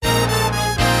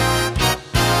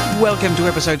Welcome to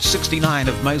episode 69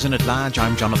 of Mosen at Large.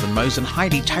 I'm Jonathan Mosen.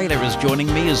 Heidi Taylor is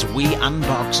joining me as we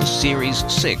unbox a Series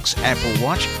 6 Apple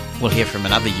Watch. We'll hear from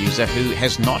another user who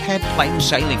has not had plain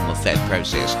sailing with that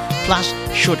process. Plus,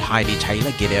 should Heidi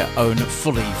Taylor get her own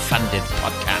fully funded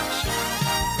podcast?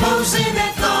 Mosen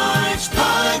at Large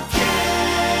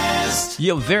Podcast.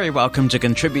 You're very welcome to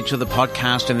contribute to the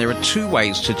podcast, and there are two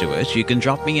ways to do it. You can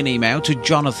drop me an email to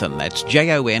Jonathan, that's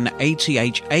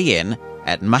JONATHAN,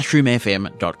 at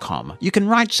mushroomfm.com. You can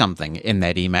write something in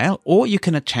that email, or you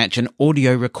can attach an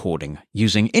audio recording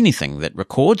using anything that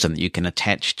records and that you can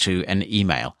attach to an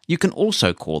email. You can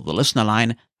also call the listener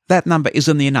line. That number is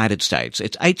in the United States.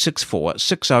 It's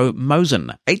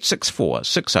 864-60-MOSEN,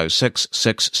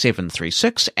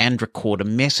 864-606-6736, and record a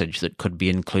message that could be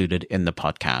included in the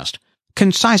podcast.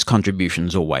 Concise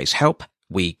contributions always help.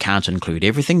 We can't include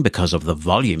everything because of the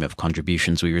volume of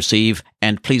contributions we receive,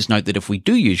 and please note that if we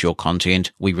do use your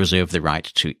content, we reserve the right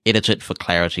to edit it for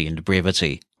clarity and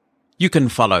brevity. You can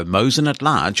follow Mosen at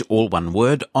Large, all one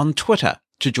word, on Twitter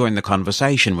to join the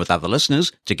conversation with other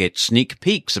listeners, to get sneak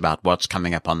peeks about what's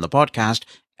coming up on the podcast,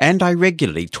 and I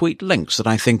regularly tweet links that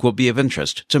I think will be of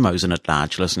interest to Mosen at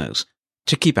Large listeners.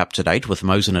 To keep up to date with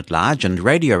Mosen at Large and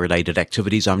radio-related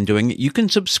activities I'm doing, you can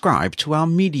subscribe to our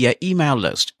media email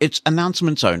list. It's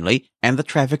announcements only, and the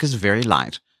traffic is very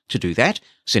light. To do that,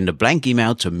 send a blank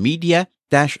email to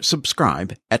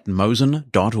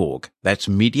media-subscribe@mosen.org. That's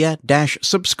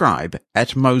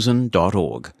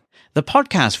media-subscribe@mosen.org. The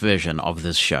podcast version of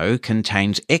this show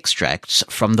contains extracts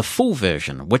from the full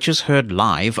version, which is heard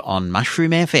live on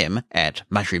Mushroom FM at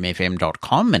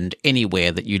mushroomfm.com and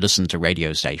anywhere that you listen to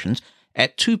radio stations,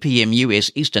 at 2 p.m.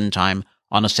 US Eastern Time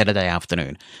on a Saturday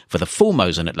afternoon. For the full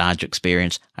Mosen at Large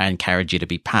experience, I encourage you to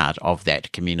be part of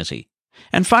that community.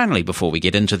 And finally, before we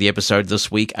get into the episode this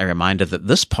week, a reminder that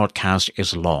this podcast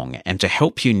is long, and to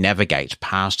help you navigate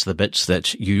past the bits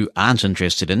that you aren't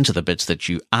interested in to the bits that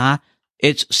you are,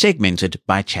 it's segmented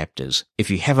by chapters. If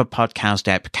you have a podcast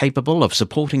app capable of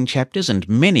supporting chapters, and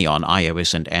many on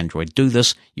iOS and Android do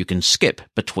this, you can skip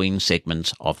between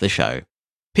segments of the show.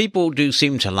 People do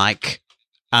seem to like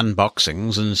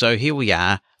unboxings, and so here we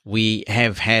are. We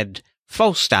have had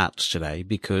false starts today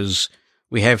because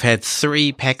we have had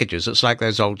 3 packages. It's like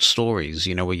those old stories,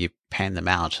 where you pan them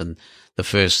out and the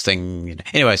first thing...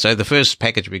 Anyway, so the first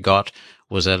package we got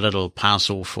was a little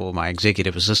parcel for my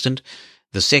executive assistant.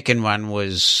 The second one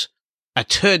was a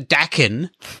turducken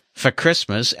for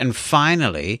Christmas. And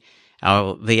finally,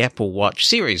 the Apple Watch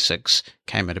Series 6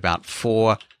 came at about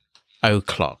 4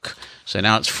 o'clock. So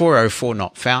now it's 4:04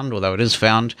 not found, although it is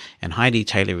found. And Heidi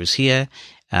Taylor is here.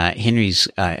 Henry's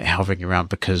hovering around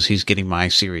because he's getting my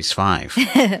Series 5.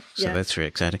 So that's very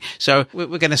exciting. So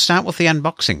we're going to start with the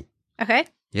unboxing. Okay.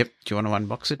 Yep. Do you want to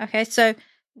unbox it? Okay, so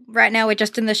right now we're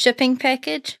just in the shipping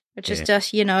package, which is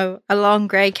just, a long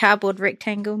grey cardboard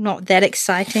rectangle. Not that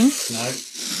exciting. No.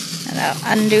 And I'll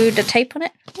undo the tape on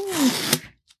it.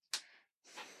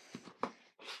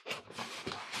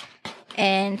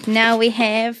 And now we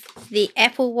have the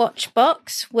Apple Watch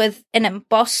box with an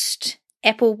embossed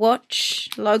Apple Watch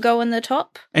logo on the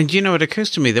top. And it occurs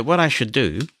to me that what I should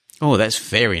do... Oh, that's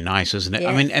very nice, isn't it?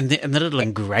 Yeah. I mean, and the little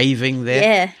engraving there.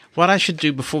 Yeah. What I should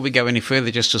do before we go any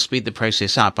further, just to speed the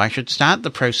process up, I should start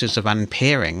the process of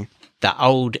unpairing the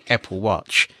old Apple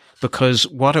Watch, because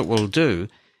what it will do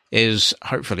is,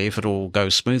 hopefully, if it all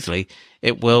goes smoothly,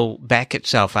 it will back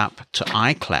itself up to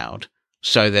iCloud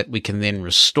so that we can then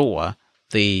restore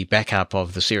the backup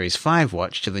of the Series 5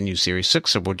 watch to the new Series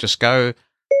 6. So we'll just go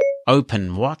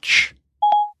open watch.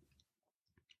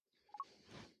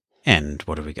 And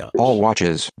what have we got? All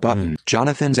watches, button,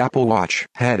 Jonathan's Apple Watch,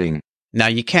 heading. Now,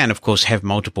 you can, of course, have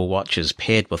multiple watches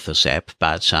paired with this app,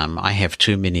 but I have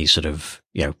too many sort of,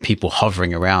 people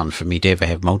hovering around for me to ever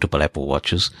have multiple Apple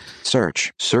Watches.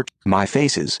 Search, my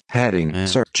faces, heading,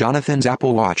 search, Jonathan's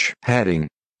Apple Watch, heading.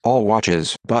 All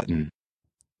watches, button.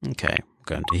 Okay,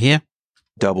 going to here.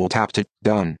 Double tap to,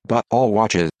 done, but all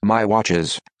watches, my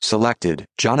watches, selected,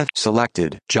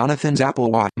 Jonathan's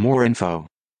Apple Watch, more info.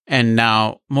 And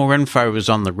now, more info is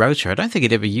on the rotor. I don't think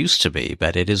it ever used to be,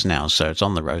 but it is now, so it's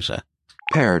on the rotor.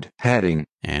 Paired, heading,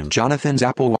 And Jonathan's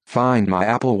Apple Watch, find my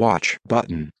Apple Watch,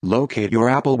 button, locate your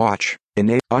Apple Watch,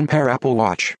 unpair Apple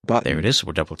Watch, button. there it is.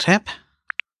 We'll double tap.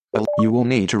 You will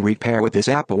need to repair with this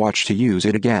Apple Watch to use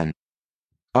it again.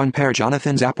 Unpair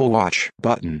Jonathan's Apple Watch,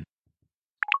 button.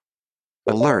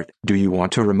 Alert, do you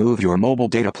want to remove your mobile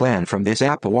data plan from this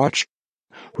Apple Watch?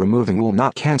 Removing will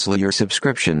not cancel your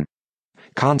subscription.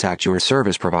 Contact your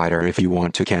service provider if you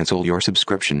want to cancel your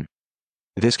subscription.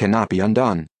 This cannot be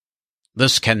undone.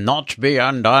 This cannot be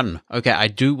undone. Okay, I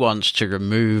do want to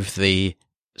remove the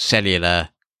cellular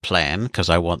plan because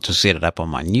I want to set it up on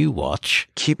my new watch.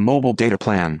 Keep mobile data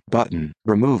plan button.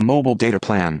 Remove mobile data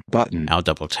plan button. I'll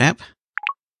double tap.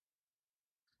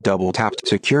 Double tapped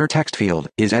secure text field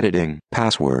is editing.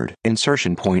 Password.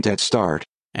 Insertion point at start.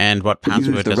 And what Use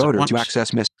password the does it rotor want? to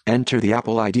access Enter the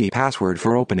Apple ID password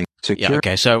for opening. Yeah, Secure.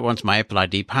 okay, so it wants my Apple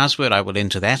ID password. I will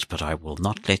enter that, but I will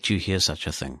not let you hear such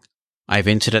a thing. I've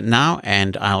entered it now,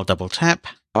 and I'll double tap.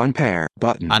 Unpair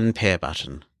button. Unpair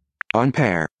button.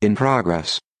 Unpair in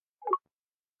progress.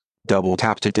 Double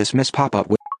tap to dismiss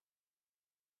pop-up.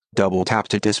 Double tap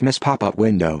to dismiss pop-up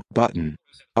window button.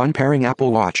 Unpairing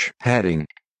Apple Watch heading.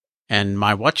 And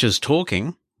my watch is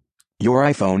talking. Your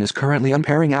iPhone is currently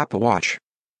unpairing Apple Watch.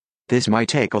 This might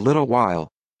take a little while.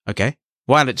 Okay.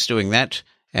 While it's doing that,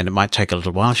 and it might take a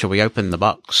little while, shall we open the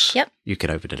box? Yep. You can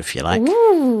open it if you like.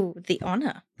 Ooh, the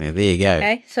honor. Yeah, there you go.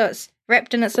 Okay, so it's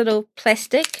wrapped in its little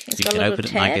plastic. It's You got can a little open it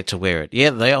tab. and I get to wear it. Yeah,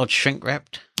 they are shrink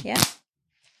wrapped. Yeah.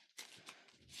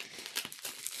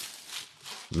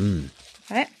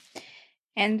 Right.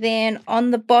 And then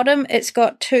on the bottom, it's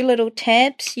got two little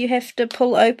tabs you have to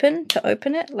pull open to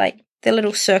open it, like they're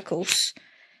little circles.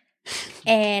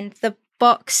 And the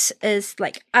box is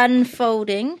like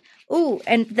unfolding. Ooh,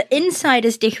 and the inside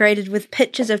is decorated with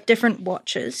pictures of different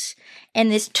watches.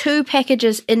 And there's two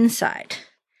packages inside.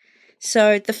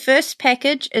 So the first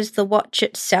package is the watch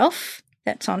itself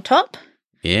that's on top.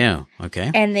 Yeah,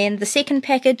 okay. And then the second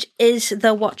package is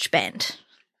the watch band.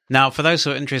 Now, for those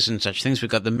who are interested in such things,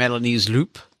 we've got the Milanese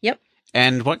loop. Yep.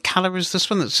 And what color is this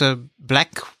one? It's a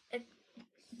black.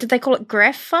 Did they call it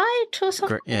graphite or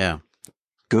something? Yeah.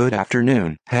 Good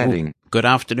afternoon heading. Good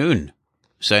afternoon.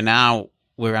 So now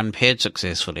we're unpaired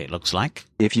successfully, it looks like.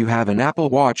 If you have an Apple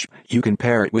Watch, you can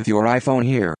pair it with your iPhone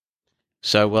here.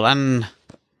 So we'll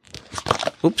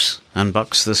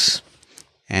unbox this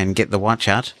and get the watch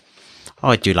out. Oh,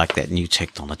 I do like that new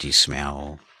technology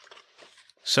smell.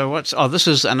 So this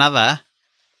is another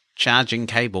charging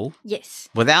cable Yes.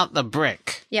 without the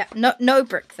brick. Yeah, no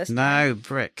brick this time. No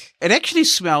brick. It actually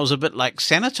smells a bit like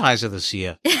sanitizer this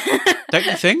year. Don't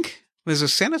you think? There's a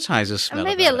sanitizer smell.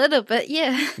 Maybe a about it. little bit,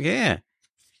 yeah. Yeah.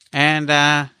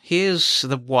 And here's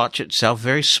the watch itself,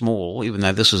 very small, even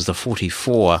though this is the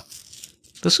 44.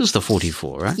 This is the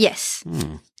 44, right? Yes.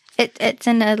 It's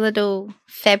in a little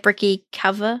fabricy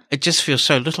cover. It just feels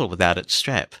so little without its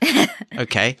strap.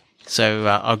 Okay. So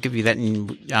I'll give you that,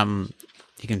 and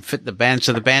you can fit the band.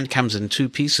 So the band comes in two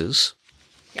pieces.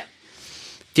 Yep.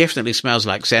 Definitely smells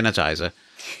like sanitizer.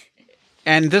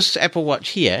 And this Apple Watch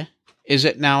here, is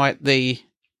it now at the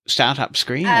startup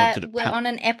screen? Or did it We're on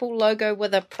an Apple logo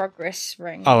with a progress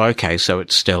ring. Oh, okay. So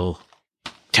it's still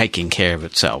taking care of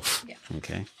itself. Yeah.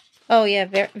 Okay. Oh, yeah,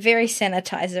 very, very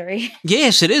sanitizer-y.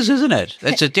 Yes, it is, isn't it?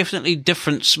 That's a definitely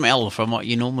different smell from what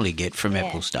you normally get from Yeah.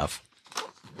 Apple stuff.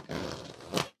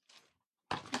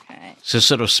 Okay. It's the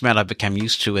sort of smell I become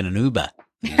used to in an Uber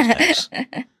these days.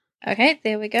 Okay,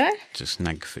 there we go. Just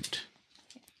Snugfoot.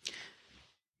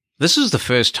 This is the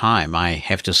first time, I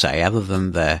have to say, other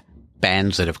than the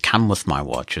bands that have come with my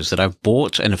watches, that I've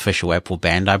bought an official Apple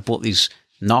band. I bought these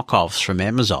knockoffs from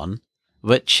Amazon,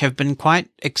 which have been quite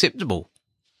acceptable.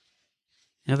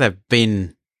 You know, they've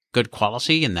been good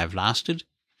quality and they've lasted.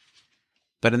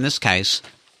 But in this case,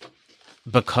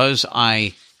 because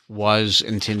I was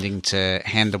intending to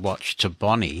hand the watch to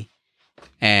Bonnie,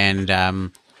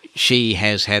 and she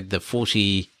has had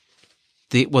the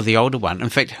older one. In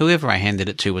fact, whoever I handed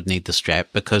it to would need the strap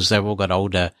because they've all got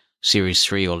older Series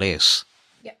 3 or less.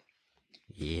 Yep.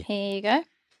 Yeah. Here you go.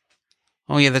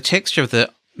 Oh, yeah, the texture of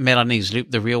the Milanese loop,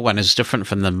 the real one, is different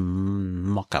from the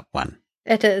mock-up one.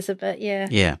 It is a bit, yeah.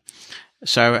 Yeah.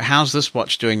 So how's this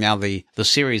watch doing now, the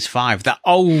Series 5, the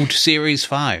old Series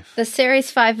 5? The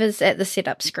Series 5 is at the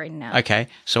setup screen now. Okay,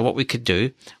 so what we could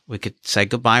do, we could say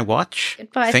goodbye, watch.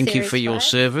 Goodbye, Thank you Series for your 5.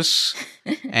 service.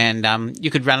 And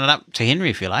you could run it up to Henry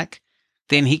if you like.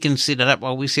 Then he can set it up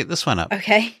while we set this one up.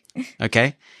 Okay.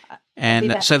 Okay? be And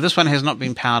back. so this one has not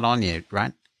been powered on yet,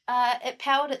 right? It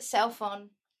powered itself on.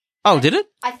 Oh, did it?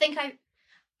 I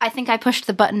think I pushed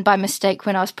the button by mistake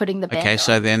when I was putting the band Okay, on.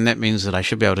 so then that means that I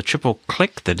should be able to triple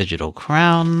click the digital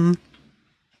crown.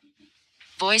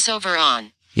 Voiceover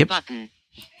on. Yep. Button.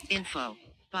 Info.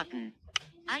 Button.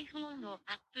 iPhone を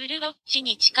Apple Watch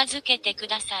に近づけてく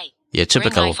ださい。 Yeah, Bring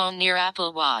typical iPhone near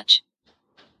Apple Watch.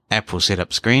 Apple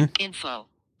setup screen. Info.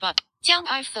 But. 将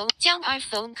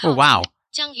iPhone Oh, wow.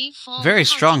 将 iPhone Very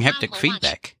strong 靠近 haptic Apple Watch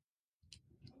feedback.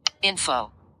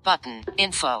 Info. Button.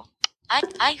 Info.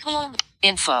 iPhone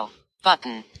Info.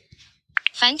 Button.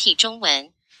 繁体中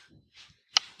文。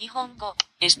日本語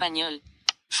Español.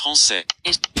 Français.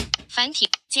 繁体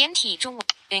简体中文。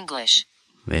 English.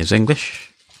 There's English.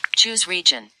 Choose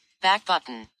region. Back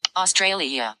button.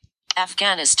 Australia.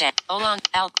 Afghanistan. Oman.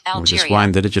 We'll just Algeria.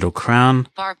 wind the digital crown.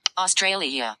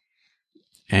 Australia.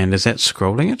 And is that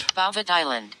scrolling it? Bouvet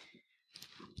Island.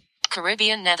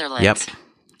 Caribbean Netherlands. Yep,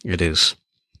 it is.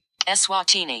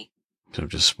 Eswatini. So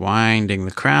just winding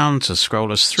the crown to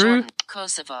scroll us through. Jordan.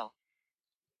 Kosovo.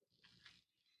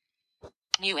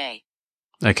 Niue.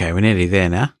 Okay, we're nearly there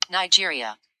now.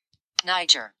 Nigeria.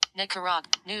 Niger. Nicaragua.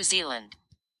 New Zealand.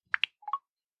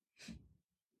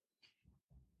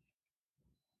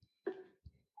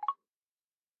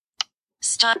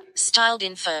 Styled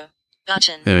info.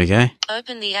 Button. There we go.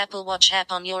 Open the Apple Watch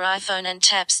app on your iPhone and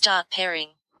tap Start Pairing.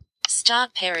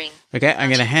 Start Pairing. Okay, I'm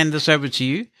going to hand this over to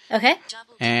you. Okay.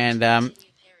 And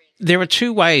there are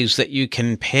two ways that you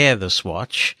can pair this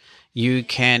watch. You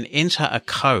can enter a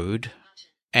code,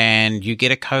 and you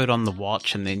get a code on the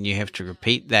watch, and then you have to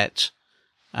repeat that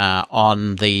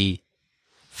on the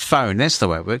phone. That's the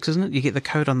way it works, isn't it? You get the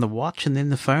code on the watch and then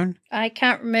the phone? I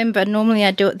can't remember. Normally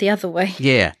I do it the other way.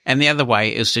 Yeah, and the other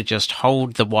way is to just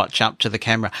hold the watch up to the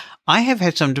camera. I have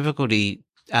had some difficulty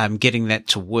getting that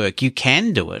to work. You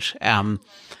can do it, and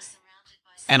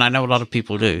I know a lot of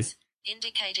people do.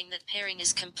 Indicating that pairing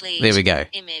is complete. There we go.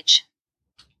 Image.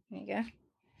 There you go.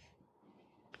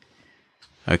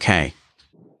 Okay.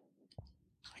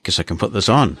 I guess I can put this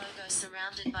on. Logo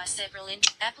surrounded by several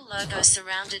Apple logo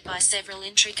surrounded by several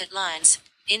intricate lines,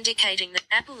 indicating that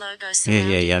Apple logo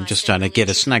surrounded Yeah. I'm by just trying to several get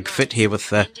a intricate snug fit here with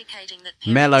the lines, indicating that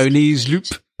pairing Mellow is knees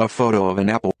complete. loop. A photo of an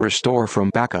Apple Restore from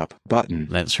Backup button.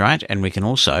 That's right. And we can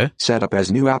also, Set up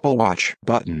as new Apple Watch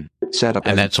button. Set up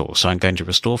and as that's all. So I'm going to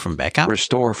restore from backup.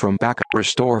 Restore from Backup.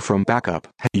 Restore from Backup.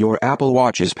 Your Apple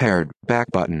Watch is paired.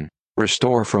 Back button.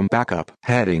 Restore from Backup.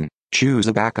 Heading. Choose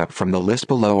a backup from the list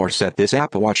below or set this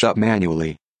Apple Watch up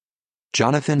manually.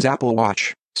 Jonathan's Apple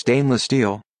Watch. Stainless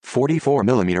steel.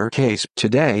 44mm case.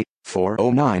 Today,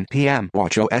 4:09 p.m.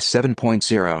 WatchOS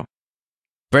 7.0.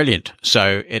 Brilliant.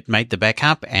 So it made the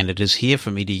backup and it is here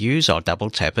for me to use. I'll double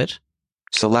tap it.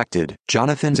 Selected.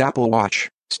 Jonathan's Apple Watch.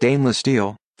 Stainless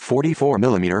steel.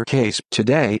 44mm case.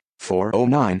 Today,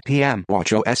 4:09 p.m.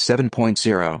 WatchOS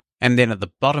 7.0. And then at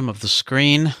the bottom of the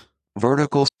screen,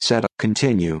 Vertical setup.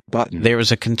 Continue button. there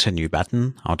is a continue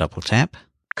button. I'll double tap.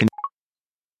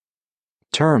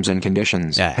 Terms and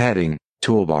conditions. Yeah. Heading.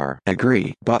 Toolbar.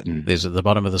 Agree button. There's at the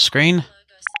bottom of the screen. Logo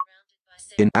surrounded by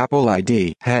several In Apple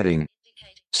ID. Heading. indicating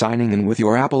Signing in with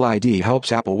your Apple ID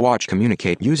helps Apple Watch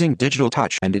communicate using digital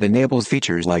touch, and it enables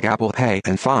features like Apple Pay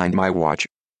and Find My Watch.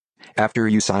 After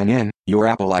you sign in, your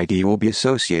Apple ID will be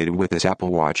associated with this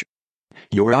Apple Watch.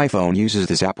 Your iPhone uses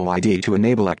this Apple ID to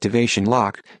enable activation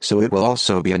lock, so it will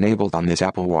also be enabled on this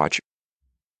Apple Watch.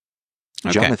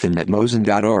 Okay.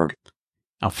 Jonathan@mosen.org.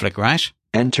 I'll flick right.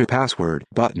 Enter password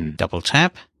button. Double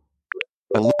tap.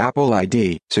 Apple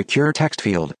ID, secure text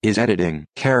field, is editing,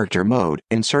 character mode,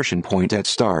 insertion point at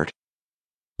start.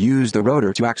 Use the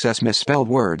rotor to access misspelled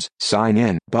words, sign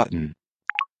in, button.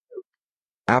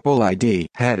 Apple ID,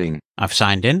 heading, I've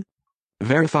signed in.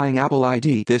 verifying Apple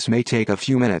ID. This may take a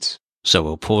few minutes. So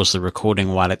we'll pause the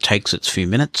recording while it takes its few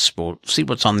minutes. We'll see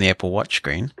what's on the Apple Watch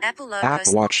screen. Apple logo.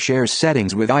 Apple Watch shares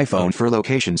settings with iPhone for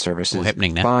location services. What's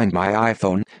happening now? Find My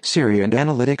iPhone, Siri and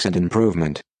Analytics and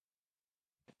Improvement.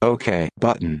 OK,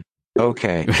 button.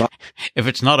 OK, If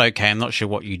it's not okay, I'm not sure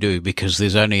what you do because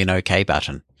there's only an OK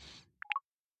button.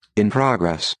 in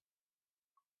progress.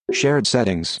 Shared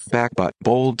settings, back button,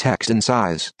 bold text and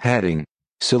size, heading.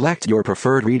 Select your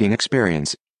preferred reading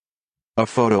experience. A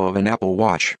photo of an Apple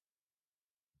Watch.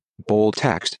 Bold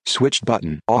text, switched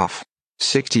button, off.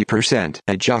 60%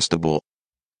 adjustable.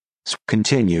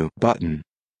 Continue button.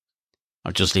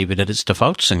 I'll just leave it at its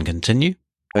defaults and continue.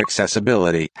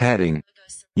 Accessibility, heading.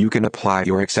 You can apply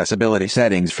your accessibility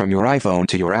settings from your iPhone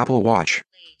to your Apple Watch.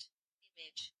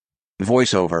 Image.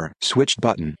 VoiceOver, switched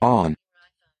button, on.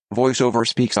 VoiceOver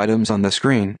speaks items on the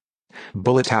screen.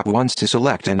 Bullet tap once to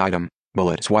select an item.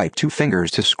 Bullet swipe 2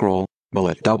 fingers to scroll.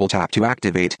 Bullet double tap to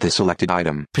activate the selected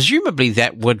item. Presumably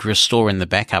that would restore in the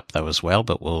backup though as well,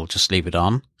 but we'll just leave it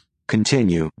on.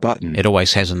 Continue button. It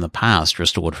always has in the past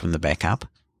restored from the backup.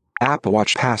 Apple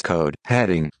Watch passcode,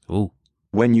 heading. Ooh.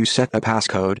 When you set a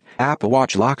passcode, Apple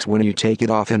Watch locks when you take it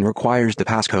off and requires the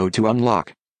passcode to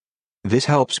unlock. This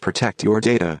helps protect your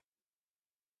data.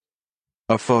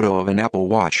 A photo of an Apple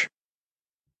Watch.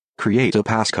 Create a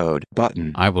passcode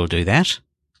button. I will do that.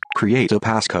 Create a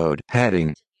passcode,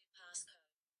 heading.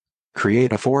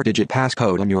 Create a 4-digit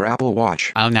passcode on your Apple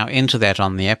Watch. I'll now enter that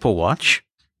on the Apple Watch.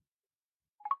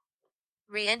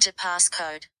 Re-enter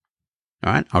passcode.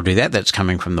 All right, I'll do that. That's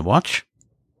coming from the watch.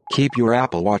 Keep your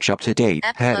Apple Watch up to date,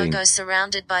 Apple heading. logo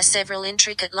surrounded by several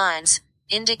intricate lines,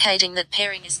 indicating that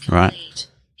pairing is Right. complete.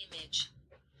 Image.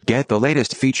 Get the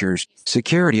latest features,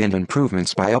 security and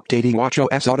improvements by updating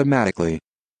watchOS automatically.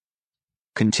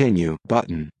 Continue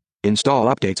button. Install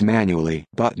updates manually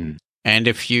button. And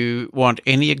if you want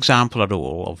any example at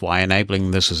all of why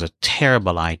enabling this is a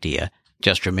terrible idea,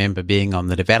 just remember being on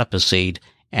the developer seed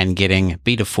and getting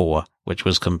Beta 4, which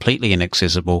was completely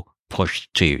inaccessible,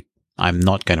 pushed to you. I'm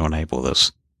not going to enable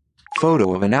this.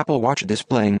 Photo of an Apple Watch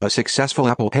displaying a successful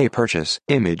Apple Pay purchase.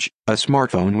 Image, a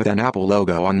smartphone with an Apple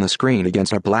logo on the screen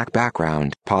against a black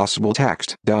background. Possible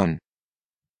text. Done.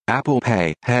 Apple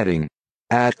Pay. Heading.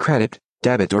 Add credit,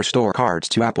 debit or store cards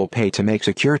to Apple Pay to make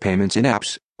secure payments in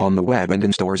apps, on the web and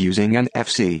in stores using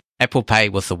NFC. Apple Pay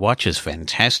with the watch is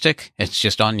fantastic. It's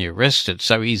just on your wrist. It's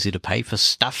so easy to pay for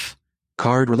stuff.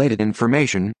 Card-related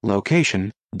information,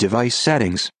 location, device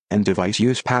settings, and device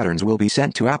use patterns will be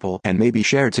sent to Apple and may be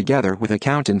shared together with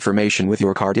account information with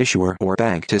your card issuer or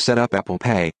bank to set up Apple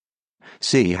Pay.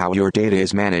 See how your data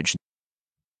is managed.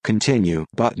 Continue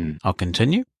button. I'll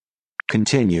continue.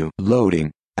 Continue.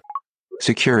 Loading.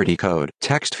 Security code.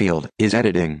 Text field is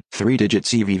editing. 3-digit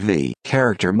CVV.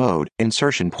 Character mode.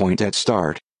 Insertion point at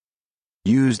start.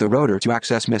 Use the rotor to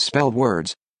access misspelled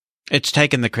words. It's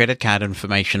taken the credit card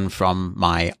information from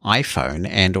my iPhone,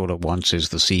 and all it wants is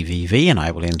the CVV, and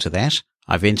I will enter that.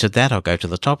 I've entered that. I'll go to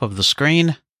the top of the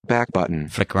screen, Back button.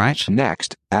 flick right,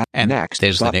 Next. and Next.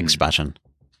 there's button. the next button.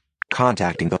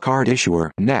 Contacting the card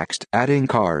issuer. Next. Adding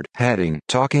card. Heading.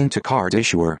 Talking to card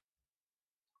issuer.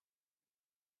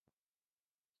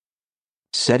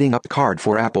 Setting up card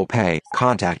for Apple Pay.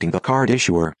 Contacting the card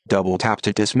issuer. Double tap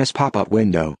to dismiss pop-up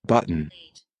window. Button.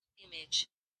 Complete. Image.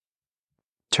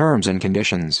 Terms and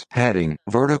conditions. Heading.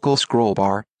 Vertical scroll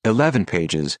bar. 11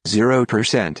 pages.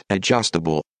 0%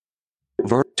 adjustable.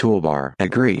 Toolbar.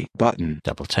 Agree. Button.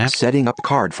 Double tap. Setting up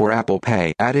card for Apple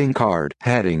Pay. Adding card.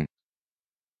 Heading.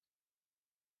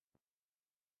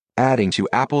 Adding to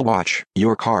Apple Watch.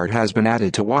 Your card has been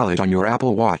added to wallet on your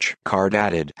Apple Watch. Card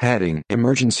added. Heading.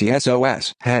 Emergency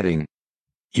SOS. Heading.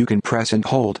 You can press and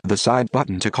hold the side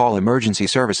button to call emergency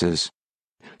services.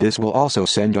 This will also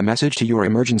send a message to your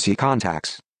emergency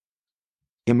contacts.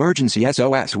 Emergency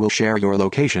SOS will share your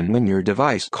location when your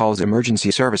device calls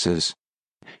emergency services.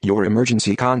 Your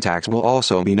emergency contacts will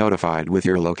also be notified with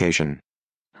your location.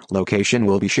 Location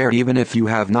will be shared even if you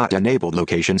have not enabled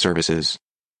location services.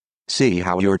 See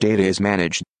how your data is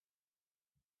managed.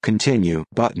 Continue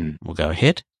button. We'll go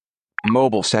ahead.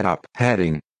 Mobile setup.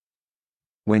 Heading.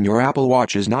 When your Apple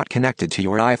Watch is not connected to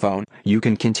your iPhone, you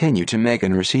can continue to make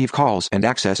and receive calls and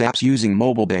access apps using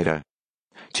mobile data.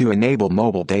 To enable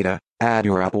mobile data, add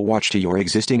your Apple Watch to your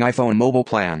existing iPhone mobile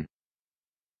plan.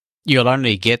 You'll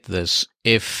only get this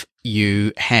if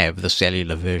you have the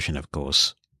cellular version, of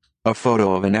course. A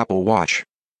photo of an Apple Watch.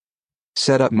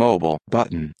 Set up mobile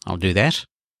button. I'll do that.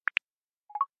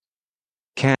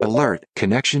 Can't alert.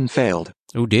 Connection failed.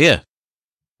 Oh dear.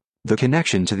 The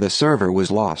connection to the server was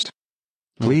lost.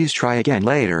 Please try again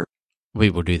later. We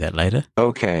will do that later.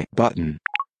 OK button.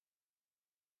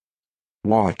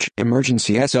 Watch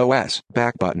emergency SOS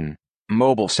back button.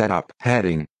 Mobile setup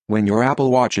heading. When your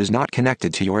Apple Watch is not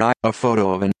connected to your a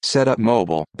photo of an setup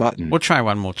mobile button. We'll try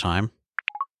one more time.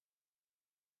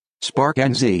 Spark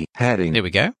NZ heading. There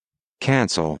we go.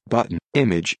 Cancel button.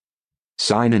 Image.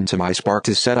 Sign into MySpark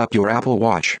to set up your Apple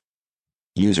Watch.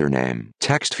 Username.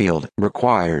 Text field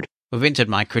required. We've entered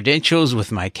my credentials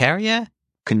with my carrier.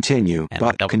 Continue And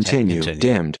but double tap continue continue.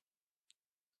 dimmed.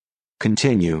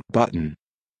 Continue button.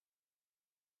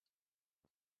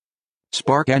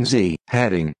 Spark NZ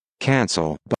heading.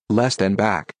 Cancel but less than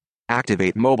back.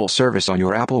 Activate mobile service on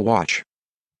your Apple Watch.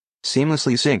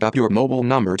 Seamlessly sync up your mobile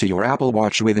number to your Apple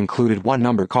Watch with included one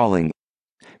number calling.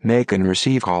 Make and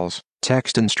receive calls,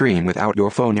 text and stream without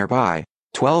your phone nearby.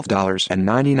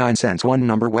 $12.99 one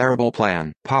number wearable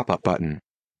plan. Pop-up button.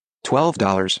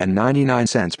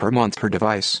 $12.99 per month per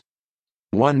device.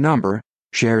 One number,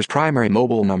 shares primary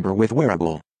mobile number with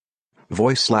wearable.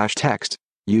 Voice/text,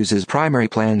 uses primary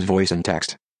plan's voice and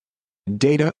text.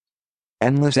 Data.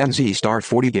 Endless NZ star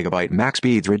 40 GB max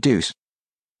speeds reduce.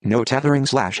 No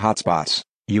tethering/hotspots.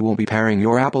 You will be pairing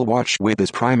your Apple Watch with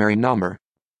this primary number.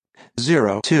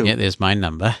 02. Yeah, there's my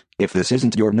number. If this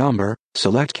isn't your number,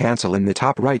 select cancel in the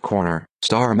top right corner.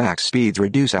 Star max speeds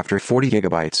reduce after 40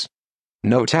 GB.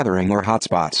 No tethering or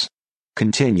hotspots.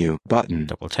 Continue button.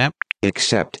 Double tap.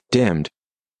 Accept dimmed.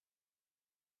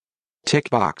 Tick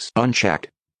box unchecked.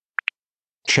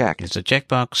 Checked. There's a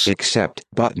checkbox. Accept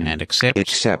button. And accept.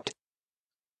 Accept.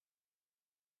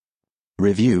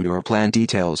 Review your plan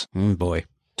details. Boy.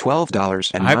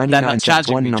 $12.99 I hope they're not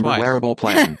charging one me number twice. wearable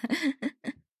plan.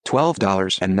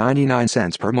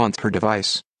 $12.99 per month per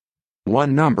device.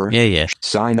 One number. Yeah.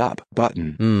 Sign up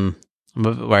button. I'm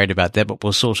a bit worried about that, but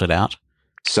we'll sort it out.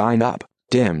 Sign up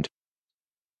dimmed.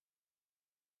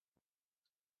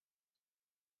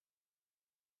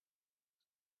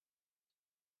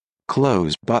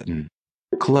 Close button.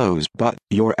 Close but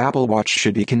your Apple Watch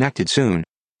should be connected soon.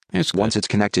 That's good. Once it's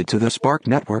connected to the Spark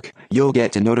network, you'll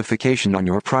get a notification on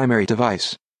your primary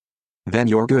device. Then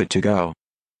you're good to go.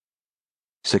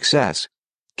 Success.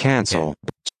 Cancel.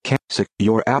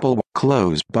 Your Apple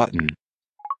Close button.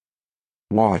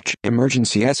 Watch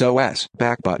Emergency SOS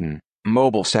back button.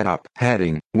 Mobile setup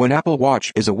heading. When Apple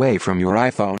Watch is away from your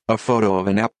iPhone, a photo of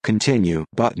an app. Continue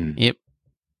button. Yep.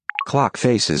 Clock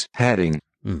faces heading.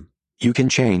 You can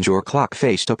change your clock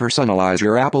face to personalize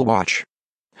your Apple Watch.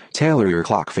 Tailor your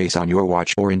clock face on your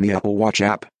watch or in the Apple Watch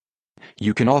app.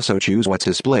 You can also choose what's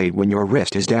displayed when your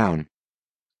wrist is down.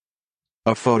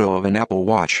 A photo of an Apple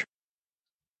Watch.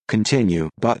 Continue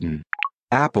button.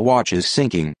 Apple Watch is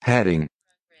syncing heading.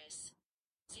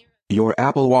 Your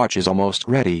Apple Watch is almost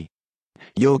ready.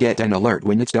 You'll get an alert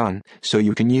when it's done, so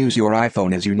you can use your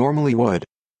iPhone as you normally would.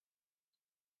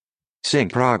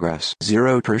 Sync progress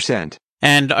 0%.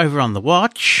 And over on the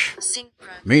watch. Sync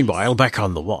progress. Meanwhile, back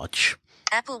on the watch.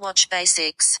 Apple Watch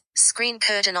Basics. Screen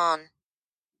curtain on.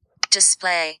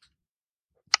 Display.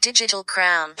 Digital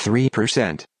crown.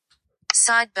 3%.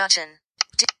 Side button.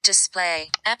 Display.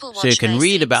 Apple Watch So you can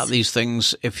read Basics. about these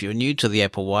things if you're new to the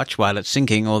Apple Watch while it's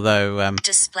syncing, although,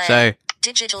 Display. so,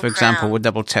 Digital for example, crown. we'll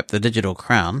double tap the digital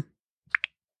crown.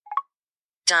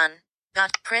 Done.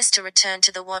 But press to return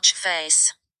to the watch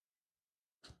face.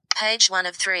 Page 1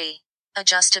 of 3.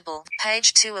 Adjustable.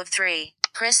 Page 2 of 3.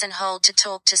 Press and hold to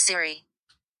talk to Siri.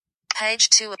 Page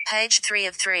 2 of page 3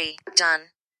 of 3. Done.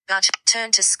 But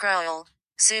turn to scroll.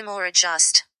 Zoom or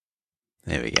adjust.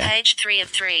 There we go. Page 3 of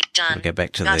 3. Done. We'll go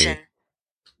back to Button.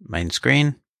 the main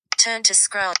screen. Turn to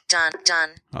scroll. Done.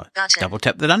 Oh, Button. double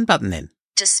tap the done button then.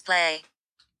 Display.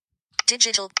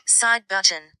 Digital. Side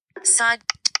button. Side.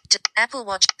 Apple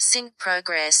Watch. Sync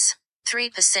progress.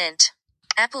 3%.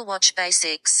 Apple Watch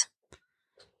Basics.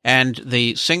 And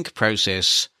the sync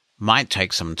process might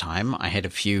take some time. I had a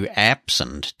few apps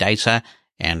and data,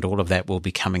 and all of that will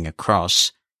be coming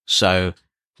across. So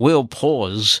we'll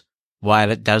pause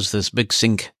while it does this big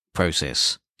sync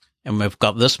process. And we've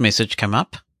got this message come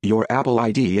up. Your Apple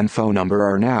ID and phone number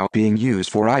are now being used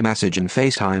for iMessage and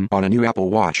FaceTime on a new Apple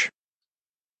Watch.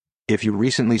 If you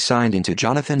recently signed into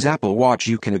Jonathan's Apple Watch,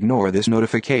 you can ignore this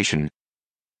notification.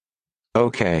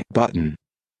 OK button.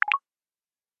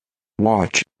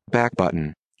 Watch back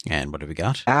button. And what have we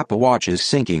got? Apple Watch is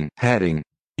syncing heading.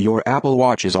 Your Apple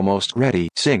Watch is almost ready.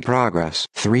 Sync progress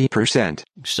 3%.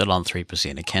 Still on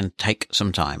 3%. It can take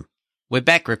some time. We're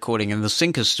back recording and the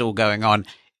sync is still going on.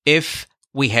 If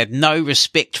we had no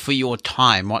respect for your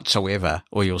time whatsoever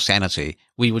or your sanity,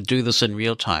 we would do this in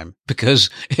real time because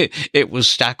it was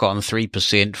stuck on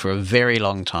 3% for a very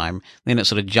long time. Then it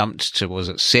sort of jumped to, was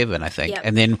it 7, I think? Yep.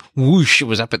 And then whoosh, it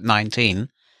was up at 19.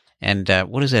 And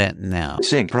what is it at now?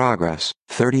 Sync progress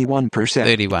 31%.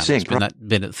 31. Sync It's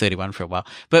been at 31 for a while.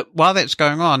 But while that's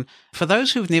going on, for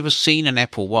those who've never seen an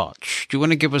Apple Watch, do you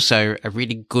want to give us a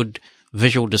really good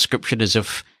visual description as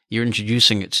if you're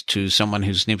introducing it to someone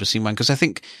who's never seen one? Because I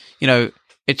think,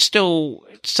 it's still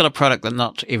a product that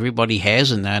not everybody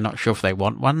has, and they're not sure if they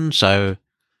want one. So,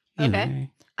 you know.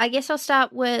 I guess I'll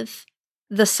start with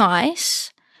the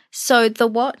size. So the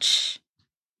watch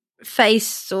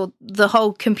face, or the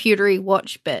whole computery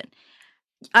watch bit,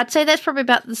 I'd say that's probably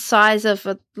about the size of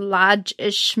a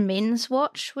large-ish men's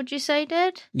watch, would you say,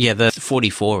 Dad? Yeah, the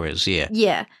 44 is, yeah.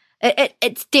 Yeah.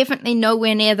 It's definitely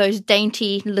nowhere near those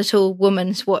dainty little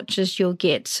women's watches you'll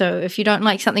get. So if you don't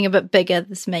like something a bit bigger,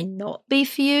 this may not be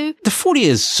for you. The 40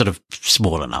 is sort of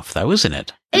small enough, though, isn't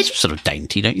it? It's sort of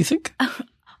dainty, don't you think?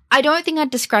 I don't think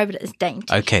I'd describe it as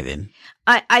dainty. Okay, then.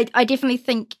 I definitely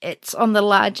think it's on the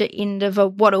larger end of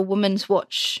what a woman's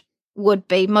watch would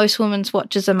be. Most women's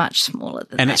watches are much smaller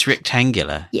than that. And it's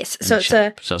rectangular. Yes, in so it's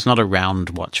shape. So it's not a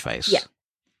round watch face. Yeah.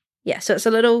 Yeah, so it's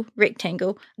a little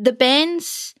rectangle. The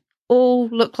bands all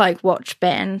look like watch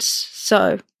bands,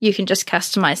 so you can just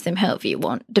customize them however you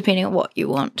want, depending on what you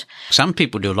want. Some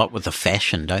people do a lot with the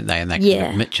fashion, don't they? And they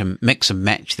Yeah. can mix and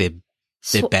match their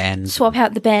bands. Swap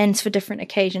out the bands for different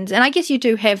occasions. And I guess you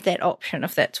do have that option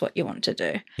if that's what you want to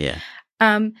do. Yeah.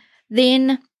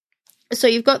 Then, so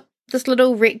you've got this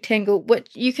little rectangle, which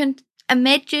you can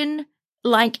imagine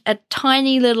like a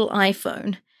tiny little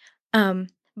iPhone,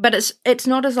 but it's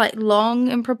not as like long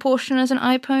in proportion as an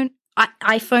iPhone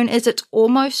is. It's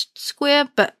almost square,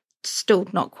 but still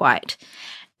not quite.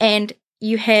 And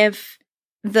you have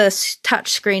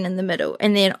touch screen in the middle,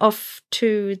 and then off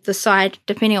to the side,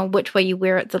 depending on which way you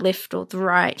wear it, the left or the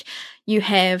right, you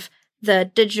have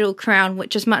the digital crown,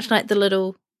 which is much like the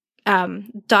little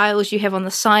dials you have on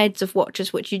the sides of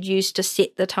watches, which you'd use to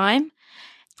set the time.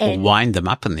 Or wind them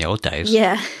up in the old days.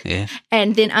 Yeah. Yeah.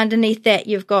 And then underneath that,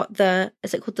 you've got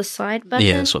is it called the side button?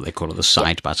 Yeah, that's what they call it, the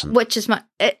side button. Which is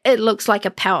it looks like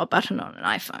a power button on an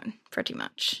iPhone, pretty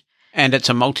much. And it's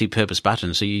a multi-purpose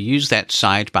button, so you use that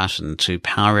side button to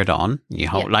power it on. You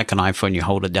hold like an iPhone, you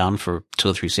hold it down for 2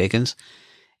 or 3 seconds.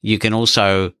 You can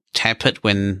also tap it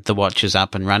when the watch is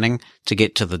up and running to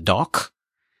get to the dock.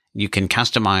 You can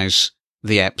customize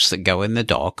the apps that go in the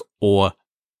dock, or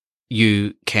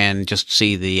you can just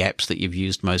see the apps that you've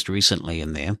used most recently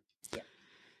in there. Yep.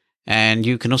 And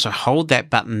you can also hold that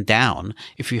button down.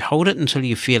 If you hold it until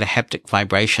you feel a haptic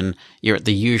vibration, you're at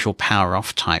the usual power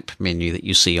off type menu that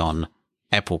you see on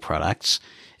Apple products.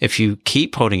 If you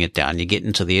keep holding it down, you get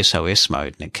into the SOS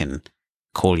mode, and it can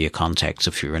call your contacts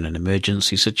if you're in an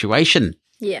emergency situation.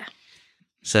 Yeah.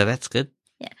 So that's good.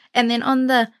 Yeah. And then on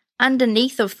the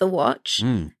underneath of the watch,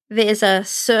 there's a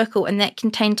circle, and that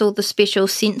contains all the special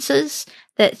sensors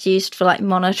that's used for like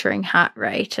monitoring heart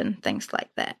rate and things like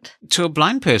that. To a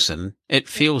blind person, it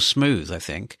feels smooth, I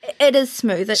think. It is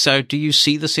smooth. So do you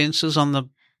see the sensors on the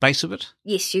base of it?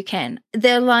 Yes, you can.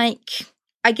 They're like,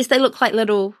 I guess they look like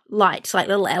little lights, like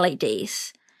little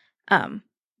LEDs.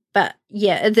 But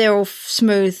yeah, they're all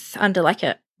smooth under like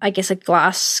a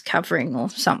glass covering or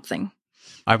something.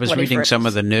 I was reading some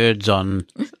of the nerds on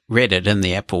Reddit in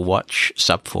the Apple Watch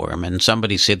subforum, and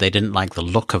somebody said they didn't like the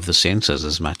look of the sensors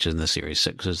as much in the Series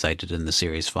 6 as they did in the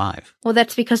Series 5. Well,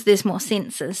 that's because there's more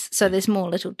sensors, so there's more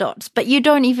little dots. But you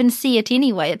don't even see it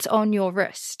anyway. It's on your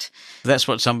wrist. That's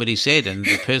what somebody said, and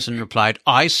the person replied,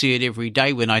 I see it every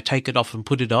day when I take it off and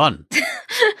put it on.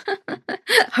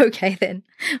 Okay, then.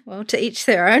 Well, to each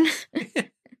their own.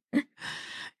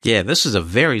 Yeah, this is a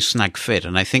very snug fit,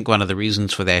 and I think one of the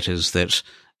reasons for that is that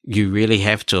you really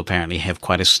have to apparently have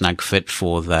quite a snug fit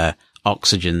for the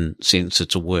oxygen sensor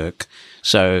to work.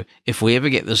 So if we ever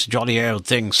get this jolly old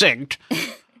thing synced,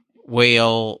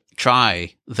 we'll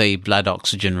try the blood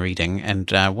oxygen reading.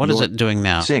 And what is it doing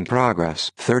now? Sync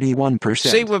progress, 31%.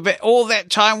 See, all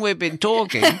that time we've been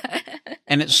talking,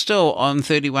 and it's still on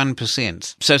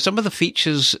 31%. So some of the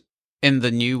features in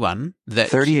the new one that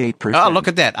 38%. Oh, look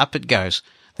at that! Up it goes.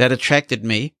 That attracted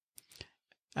me.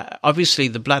 Obviously,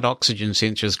 the blood oxygen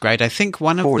sensor is great. I think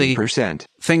one of 40%. the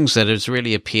things that is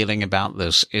really appealing about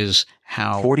this is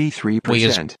how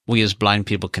 43%. we as blind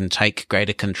people can take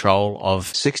greater control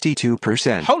of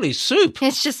 62%. Holy soup!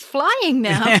 It's just flying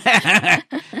now.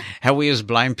 How we as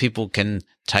blind people can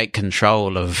take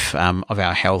control of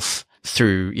our health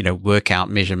through, workout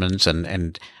measurements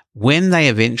and when they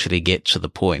eventually get to the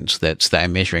point that they're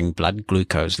measuring blood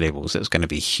glucose levels, it's going to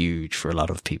be huge for a lot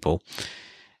of people.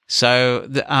 So,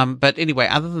 but anyway,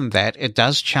 other than that, it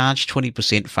does charge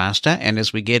 20% faster. And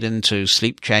as we get into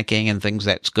sleep tracking and things,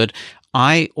 that's good.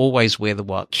 I always wear the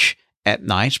watch at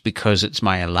night because it's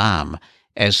my alarm.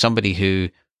 As somebody who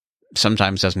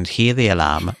sometimes doesn't hear the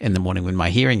alarm in the morning when my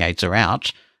hearing aids are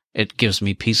out, it gives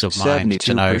me peace of mind 72%.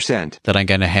 to know that I'm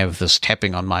going to have this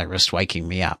tapping on my wrist waking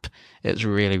me up. It's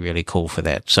really, really cool for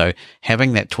that. So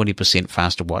having that 20%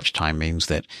 faster watch time means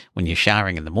that when you're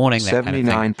showering in the morning, that 79%.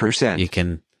 kind of thing, you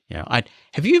can,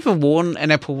 have you ever worn an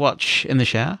Apple Watch in the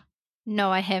shower?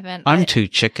 No, I haven't. I'm too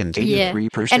chicken to. Yeah.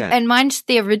 83%. And mine's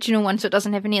the original one, so it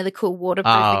doesn't have any of the cool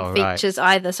waterproofing features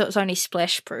either, so it's only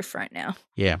splash proof right now.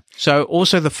 Yeah. So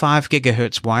also the 5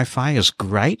 gigahertz Wi-Fi is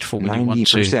great for when you want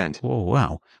to. 90%. Oh,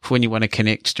 wow. For when you want to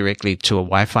connect directly to a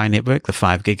Wi-Fi network, the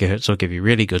 5 gigahertz will give you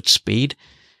really good speed.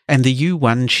 And the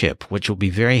U1 chip, which will be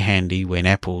very handy when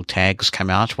Apple tags come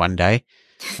out one day.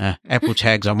 Apple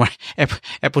tags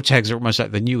Apple tags are almost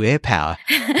like the new AirPower.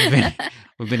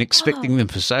 We've been expecting them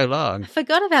for so long. I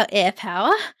forgot about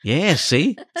AirPower. Yeah,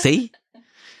 see?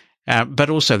 But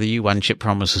also the U1 chip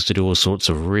promises to do all sorts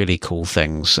of really cool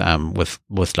things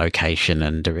with location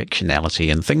and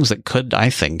directionality and things that could,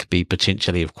 I think, be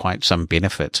potentially of quite some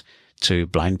benefit to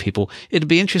blind people. It'd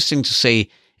be interesting to see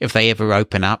if they ever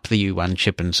open up the U1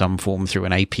 chip in some form through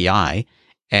an API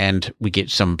and we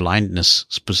get some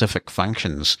blindness-specific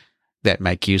functions that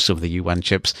make use of the U1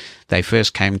 chips. They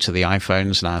first came to the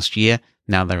iPhones last year.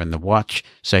 Now they're in the watch.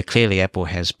 So clearly Apple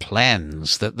has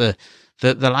plans that the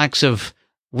likes of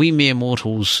we mere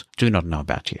mortals do not know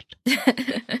about yet.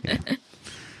 Yeah.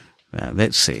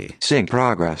 Let's see. Sync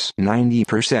progress,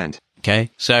 90%.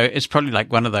 Okay. So it's probably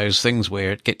like one of those things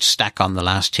where it gets stuck on the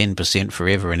last 10%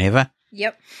 forever and ever.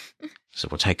 Yep. So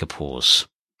we'll take a pause.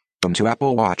 Welcome to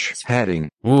Apple Watch heading.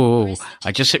 Ooh,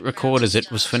 I just hit record as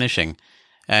it was finishing.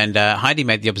 And Heidi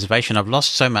made the observation, I've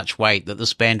lost so much weight that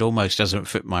this band almost doesn't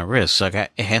fit my wrist. So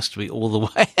it has to be all the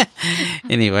way.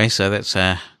 Anyway, so that's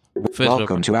first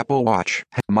Welcome to Apple Watch.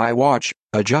 My Watch.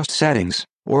 Adjust settings,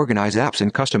 organize apps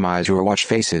and customize your watch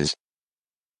faces.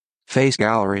 Face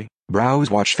Gallery.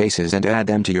 Browse watch faces and add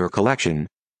them to your collection.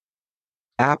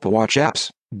 Apple Watch apps.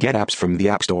 Get apps from the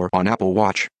App Store on Apple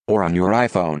Watch or on your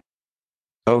iPhone.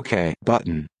 OK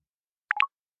button.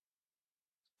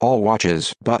 All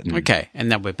watches button. Okay, and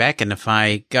now we're back. And if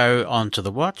I go onto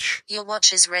the watch, Your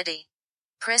watch is ready.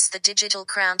 Press the digital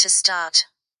crown to start.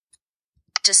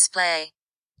 Display.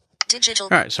 Digital.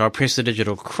 all right, so I'll press the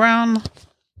digital crown.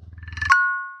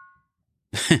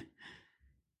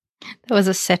 That was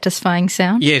a satisfying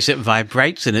sound. Yes, it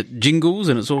vibrates and it jingles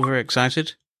and it's all very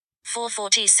excited.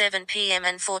 4:47 p.m.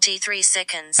 and 43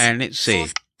 seconds. And let's see.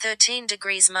 13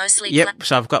 degrees mostly. Yep,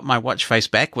 so I've got my watch face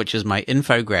back, which is my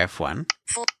infograph one.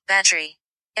 Battery.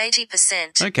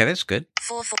 80%. Okay, that's good.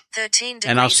 13 degrees.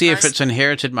 And I'll see if most- it's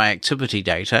inherited my activity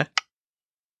data.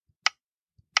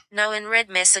 No in red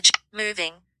message.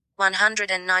 Moving.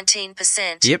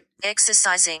 119%. Yep.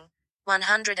 Exercising.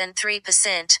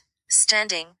 103%.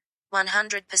 Standing.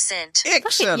 100%. There you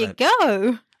Excellent.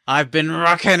 go. I've been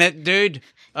rocking it, dude.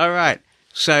 All right.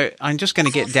 So I'm just going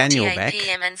to get Daniel 4:48 back.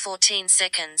 p.m. and 14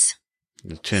 seconds.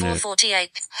 Turn it. 4:48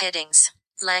 headings.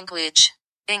 Language.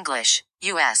 English.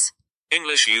 US.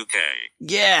 English UK.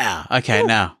 Yeah. Okay,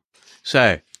 now.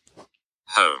 So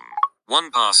Home.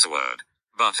 One password.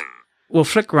 Button. we'll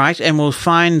flick right and we'll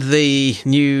find the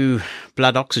new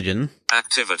blood oxygen.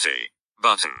 Activity.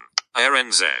 Button.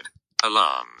 RNZ.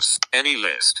 Alarms. Any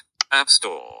list. App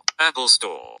Store. Apple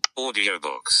Store.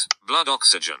 Audiobooks. Blood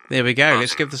oxygen. There we go. Button.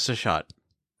 Let's give this a shot.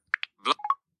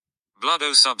 Blood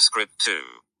O subscript 2.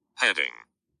 Heading.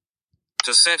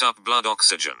 To set up blood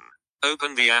oxygen,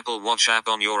 open the Apple Watch app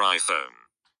on your iPhone.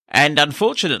 And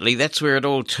unfortunately, that's where it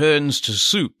all turns to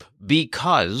soup,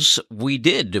 because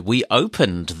we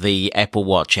opened the Apple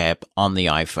Watch app on the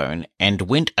iPhone and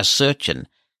went a-searching,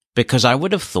 because I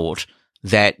would have thought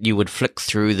that you would flick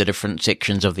through the different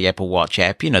sections of the Apple Watch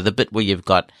app, you know, the bit where you've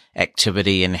got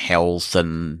activity and health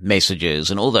and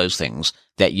messages and all those things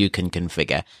that you can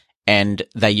configure, and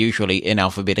they're usually in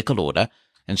alphabetical order.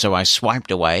 And so I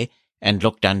swiped away and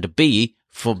looked under B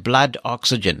for blood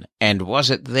oxygen. And was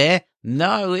it there?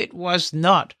 No, it was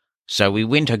not. So we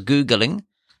went a-Googling,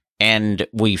 and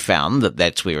we found that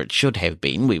that's where it should have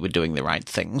been. We were doing the right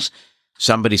things.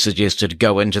 Somebody suggested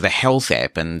go into the health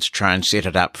app and try and set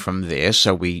it up from there,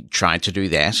 so we tried to do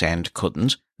that and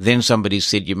couldn't. Then somebody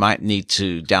said you might need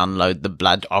to download the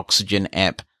blood oxygen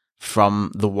app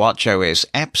from the WatchOS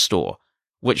App Store,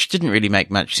 which didn't really make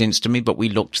much sense to me, but we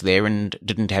looked there and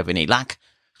didn't have any luck.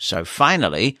 So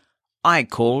finally, I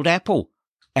called Apple,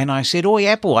 and I said, "Oi,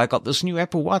 Apple, I got this new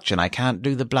Apple Watch, and I can't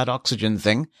do the blood oxygen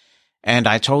thing." And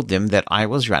I told them that I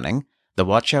was running the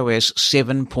WatchOS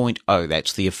 7.0.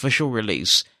 That's the official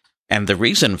release. And the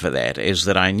reason for that is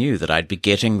that I knew that I'd be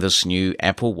getting this new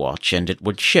Apple Watch and it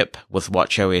would ship with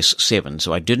WatchOS 7.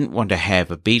 So I didn't want to have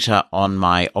a beta on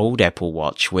my old Apple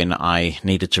Watch when I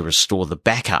needed to restore the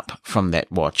backup from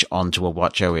that watch onto a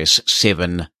WatchOS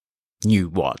 7 new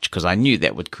watch, because I knew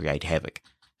that would create havoc.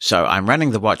 So I'm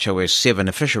running the WatchOS 7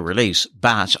 official release,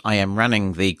 but I am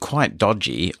running the quite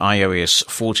dodgy iOS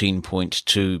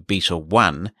 14.2 Beta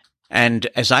 1. And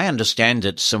as I understand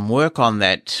it, some work on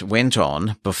that went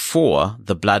on before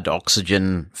the blood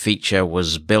oxygen feature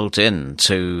was built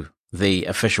into the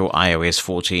official iOS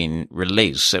 14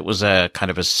 release. It was a kind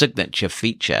of a signature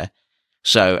feature.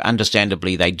 So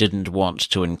understandably, they didn't want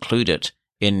to include it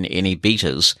in any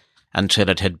betas until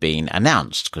it had been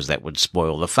announced, because that would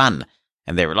spoil the fun.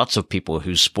 And there are lots of people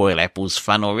who spoil Apple's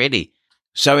fun already.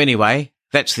 So anyway,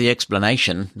 that's the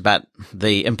explanation, but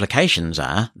the implications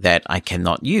are that I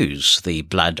cannot use the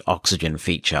blood oxygen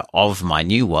feature of my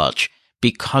new watch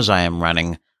because I am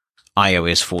running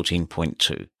iOS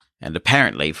 14.2. And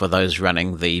apparently for those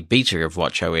running the beta of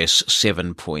WatchOS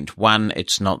 7.1,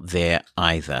 it's not there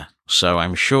either. So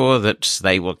I'm sure that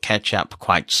they will catch up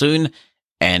quite soon,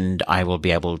 and I will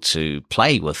be able to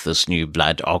play with this new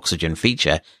blood oxygen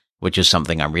feature, which is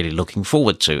something I'm really looking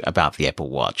forward to about the Apple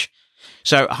Watch.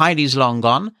 So Heidi's long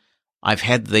gone. I've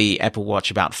had the Apple Watch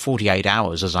about 48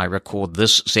 hours as I record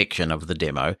this section of the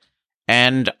demo,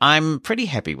 and I'm pretty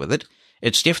happy with it.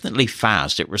 It's definitely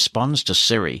fast. It responds to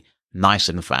Siri nice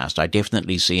and fast. I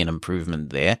definitely see an improvement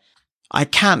there. I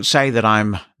can't say that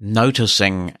I'm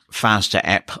noticing faster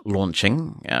app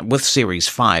launching. With Series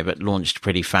 5, it launched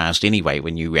pretty fast anyway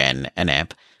when you ran an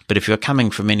app, but if you're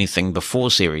coming from anything before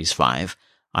Series 5,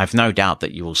 I've no doubt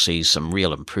that you will see some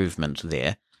real improvement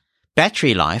there.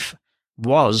 Battery life,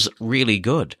 was really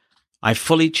good. I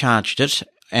fully charged it,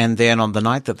 and then on the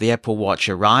night that the Apple Watch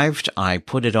arrived, I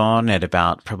put it on at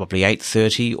about probably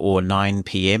 8:30 or 9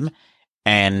 p.m.,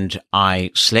 and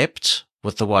I slept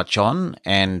with the watch on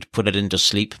and put it into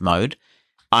sleep mode.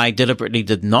 I deliberately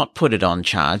did not put it on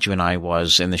charge when I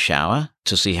was in the shower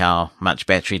to see how much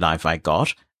battery life I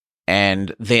got,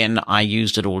 and then I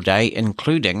used it all day,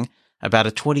 including about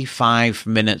a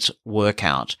 25-minute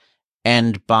workout,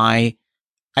 and by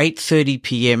 8:30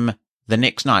 p.m. the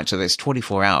next night, so that's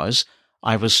 24 hours,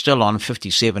 I was still on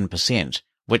 57%,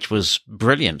 which was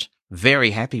brilliant.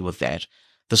 Very happy with that.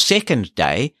 The second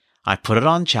day, I put it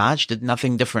on charge, did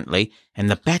nothing differently, and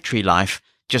the battery life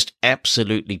just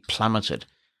absolutely plummeted.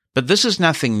 But this is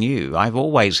nothing new. I've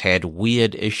always had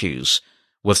weird issues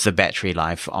with the battery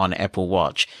life on Apple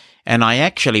Watch, and I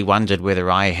actually wondered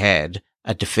whether I had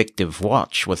a defective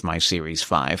watch with my Series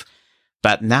 5.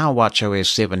 But now watchOS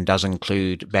 7 does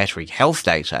include battery health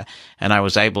data, and I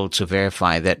was able to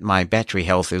verify that my battery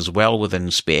health is well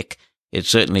within spec. It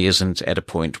certainly isn't at a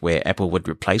point where Apple would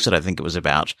replace it. I think it was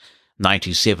about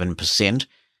 97%,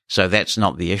 so that's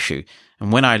not the issue.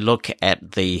 And when I look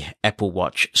at the Apple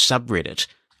Watch subreddit,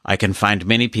 I can find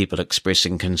many people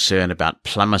expressing concern about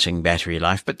plummeting battery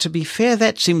life, but to be fair,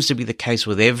 that seems to be the case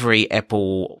with every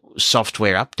Apple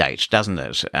software update, doesn't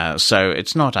it? So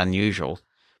it's not unusual,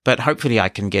 but hopefully I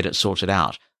can get it sorted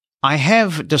out. I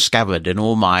have discovered in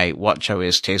all my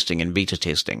watchOS testing and beta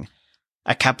testing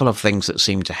a couple of things that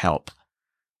seem to help.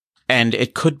 And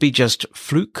it could be just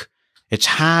fluke. It's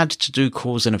hard to do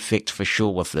cause and effect for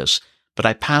sure with this, but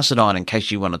I pass it on in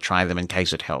case you want to try them, in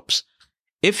case it helps.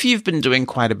 If you've been doing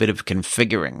quite a bit of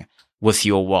configuring with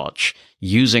your watch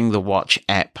using the Watch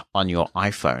app on your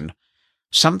iPhone,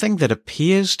 something that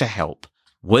appears to help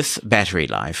with battery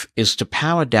life is to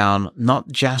power down not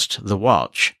just the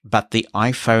watch, but the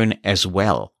iPhone as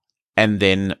well, and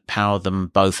then power them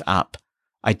both up.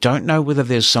 I don't know whether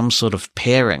there's some sort of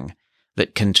pairing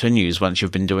that continues once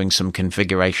you've been doing some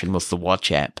configuration with the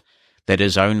Watch app that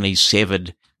is only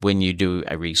severed when you do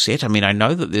a reset. I mean, I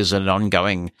know that there's an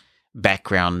ongoing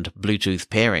background Bluetooth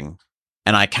pairing,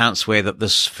 and I can't swear that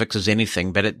this fixes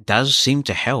anything, but it does seem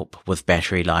to help with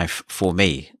battery life for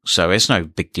me. So it's no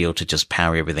big deal to just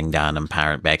power everything down and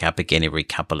power it back up again every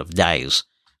couple of days.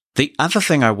 The other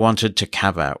thing I wanted to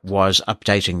cover was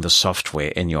updating the software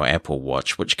in your Apple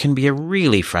Watch, which can be a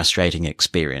really frustrating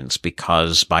experience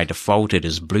because by default it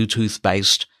is Bluetooth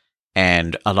based,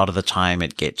 and a lot of the time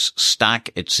it gets stuck.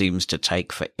 It seems to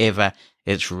take forever.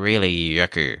 It's really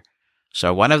yucky.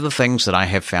 So one of the things that I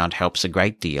have found helps a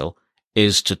great deal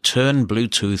is to turn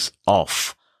Bluetooth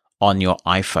off on your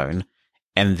iPhone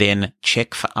and then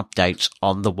check for updates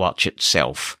on the watch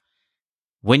itself.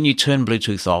 When you turn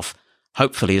Bluetooth off,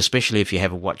 hopefully, especially if you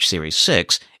have a Watch Series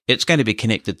 6, it's going to be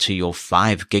connected to your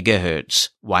 5 gigahertz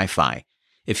Wi-Fi.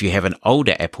 If you have an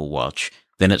older Apple Watch,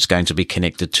 then it's going to be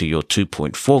connected to your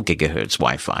 2.4 gigahertz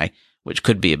Wi-Fi, which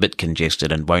could be a bit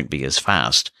congested and won't be as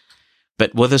fast.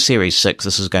 But with a Series 6,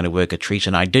 this is going to work a treat,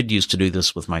 and I did used to do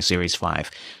this with my Series 5.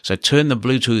 So turn the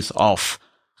Bluetooth off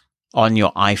on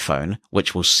your iPhone,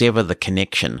 which will sever the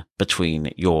connection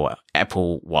between your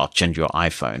Apple Watch and your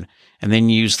iPhone, and then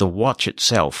use the watch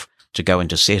itself to go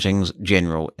into Settings,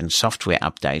 General, and Software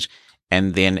Update,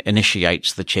 and then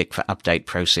initiates the check for update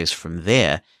process from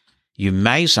there. You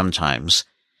may sometimes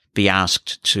be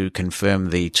asked to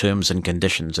confirm the terms and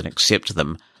conditions and accept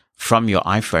them from your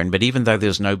iPhone, but even though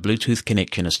there's no Bluetooth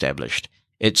connection established,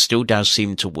 it still does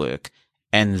seem to work.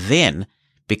 And then,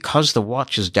 because the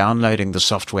watch is downloading the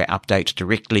software update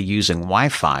directly using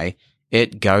Wi-Fi,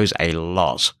 it goes a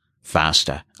lot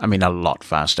faster. I mean, a lot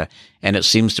faster. And it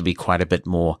seems to be quite a bit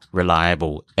more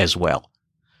reliable as well.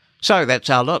 So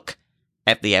that's our look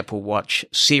at the Apple Watch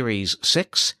Series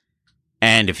 6.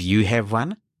 And if you have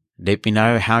one, let me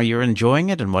know how you're enjoying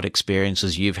it and what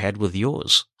experiences you've had with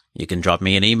yours. You can drop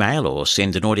me an email or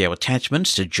send an audio attachment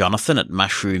to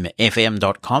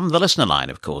jonathan@mushroomfm.com. The listener line,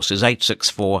 of course, is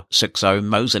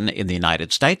 86460-MOSEN in the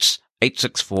United States,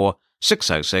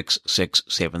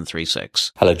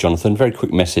 864-606-6736. Hello, Jonathan. Very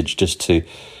quick message just to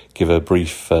give a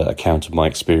brief account of my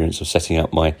experience of setting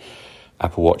up my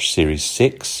Apple Watch Series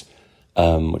 6,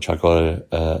 which I got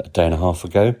a day and a half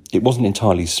ago. It wasn't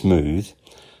entirely smooth.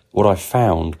 What I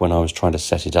found when I was trying to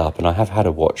set it up, and I have had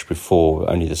a watch before,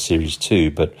 only the Series 2,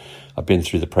 but I've been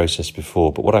through the process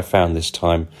before. But what I found this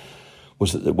time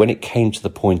was that when it came to the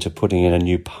point of putting in a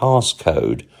new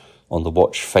passcode on the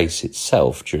watch face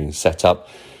itself during setup,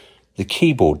 the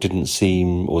keyboard didn't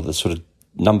seem, or the sort of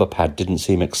number pad didn't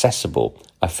seem accessible.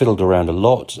 I fiddled around a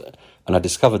lot, and I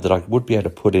discovered that I would be able to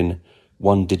put in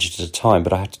one digit at a time,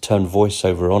 but I had to turn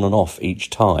VoiceOver on and off each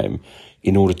time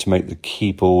in order to make the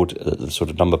keyboard, the sort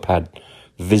of number pad,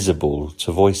 visible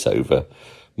to VoiceOver.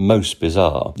 Most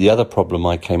bizarre. The other problem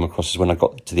I came across is when I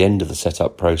got to the end of the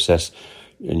setup process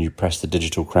and you press the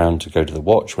digital crown to go to the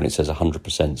watch when it says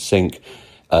 100% sync,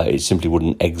 it simply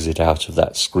wouldn't exit out of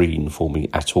that screen for me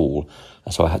at all.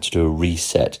 So I had to do a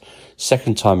reset.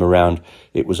 Second time around,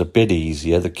 it was a bit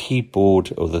easier. The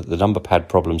keyboard or the number pad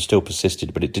problem still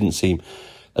persisted, but it didn't seem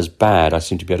as bad. I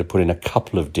seemed to be able to put in a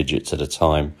couple of digits at a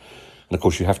time. And of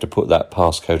course, you have to put that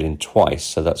passcode in twice,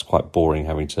 so that's quite boring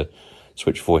having to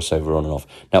switch VoiceOver on and off.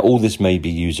 Now, all this may be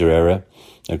user error,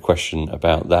 no question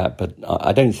about that, but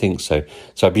I don't think so.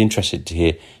 So I'd be interested to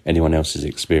hear anyone else's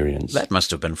experience. That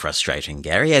must have been frustrating,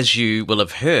 Gary, as you will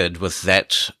have heard with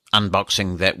that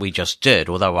unboxing that we just did.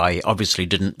 Although I obviously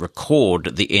didn't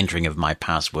record the entering of my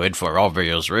password for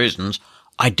obvious reasons,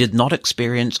 I did not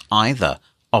experience either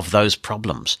of those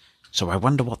problems. So I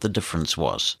wonder what the difference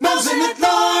was. Mosin at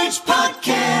Large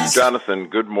Podcast. Jonathan,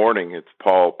 good morning. It's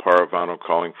Paul Paravano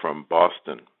calling from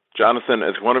Boston. Jonathan,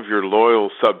 as one of your loyal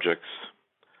subjects,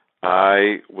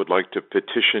 I would like to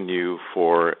petition you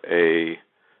for a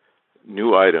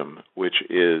new item, which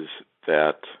is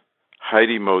that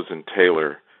Heidi Mosin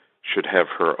Taylor should have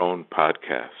her own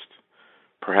podcast.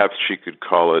 Perhaps she could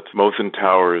call it Mosin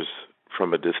Towers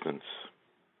from a Distance,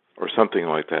 or something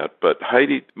like that. But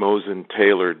Heidi Mosin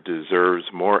Taylor deserves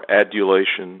more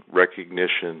adulation,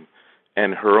 recognition,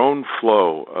 and her own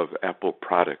flow of Apple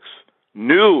products.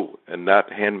 New and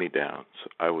not hand-me-downs,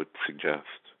 I would suggest.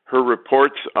 Her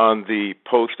reports on the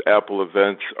post-Apple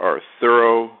events are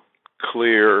thorough,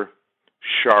 clear,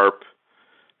 sharp,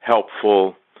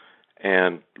 helpful,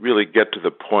 and really get to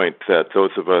the point that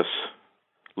those of us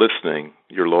listening,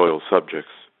 your loyal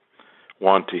subjects,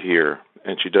 want to hear.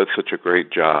 And she does such a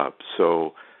great job.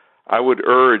 So I would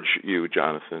urge you,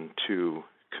 Jonathan, to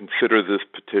consider this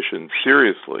petition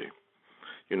seriously.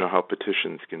 You know how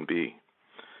petitions can be.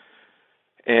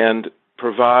 And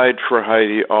provide for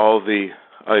Heidi all the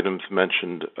items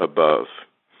mentioned above,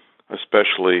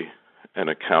 especially an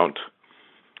account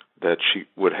that she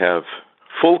would have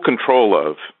full control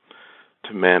of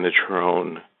to manage her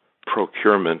own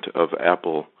procurement of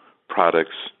Apple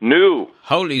products. New!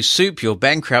 Holy soup, you'll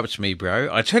bankrupt me, bro.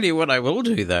 I tell you what I will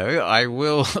do, though. I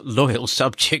will, loyal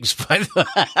subjects, by the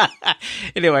way.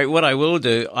 Anyway, what I will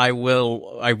do, I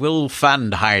will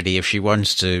fund Heidi if she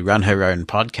wants to run her own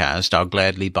podcast. I'll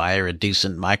gladly buy her a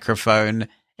decent microphone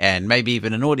and maybe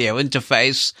even an audio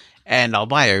interface, and I'll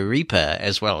buy a Reaper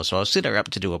as well. So I'll set her up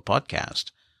to do a podcast.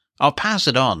 I'll pass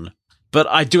it on. But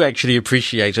I do actually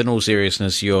appreciate, in all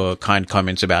seriousness, your kind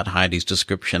comments about Heidi's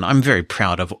description. I'm very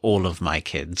proud of all of my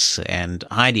kids, and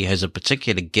Heidi has a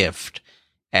particular gift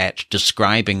at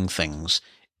describing things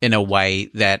in a way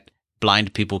that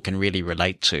blind people can really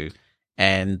relate to,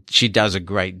 and she does a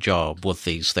great job with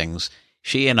these things.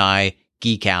 She and I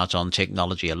geek out on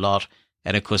technology a lot,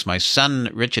 and of course my son,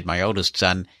 Richard, my oldest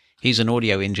son, he's an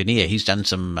audio engineer. He's done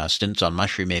some stints on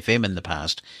Mushroom FM in the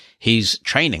past. He's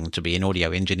training to be an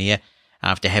audio engineer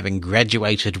after having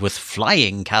graduated with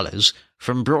flying colours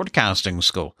from broadcasting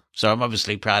school. So I'm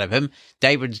obviously proud of him.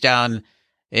 David's down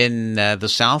in the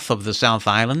south of the South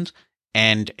Island,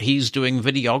 and he's doing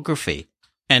videography.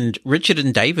 And Richard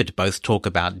and David both talk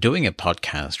about doing a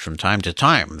podcast from time to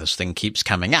time. This thing keeps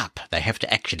coming up. They have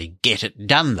to actually get it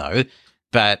done, though.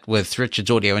 But with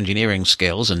Richard's audio engineering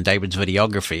skills and David's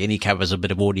videography, and he covers a bit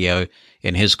of audio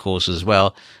in his course as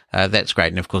well, that's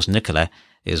great. And, of course, Nicola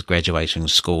is graduating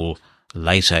school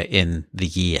later in the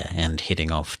year and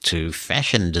heading off to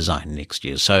fashion design next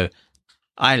year. So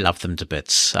I love them to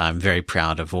bits. I'm very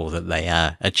proud of all that they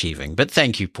are achieving. But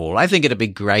thank you, Paul. I think it'd be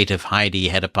great if Heidi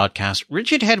had a podcast.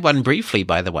 Richard had one briefly,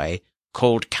 by the way,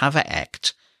 called Cover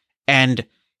Act. And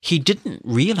he didn't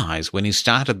realize when he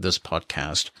started this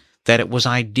podcast that it was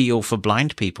ideal for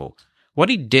blind people. What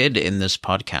he did in this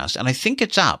podcast, and I think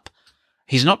it's up,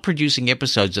 he's not producing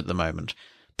episodes at the moment,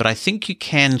 but I think you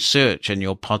can search in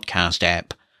your podcast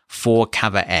app for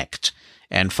Cover Act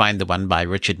and find the one by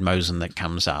Richard Mosin that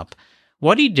comes up.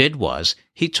 What he did was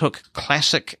he took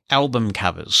classic album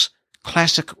covers,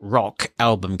 classic rock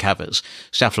album covers,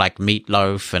 stuff like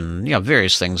Meatloaf and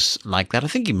various things like that. I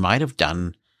think he might have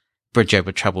done Bridge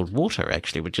Over Troubled Water,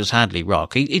 actually, which is hardly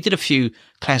rock. He did a few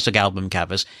classic album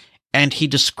covers, and he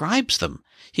describes them.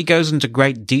 He goes into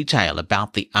great detail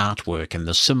about the artwork and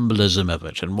the symbolism of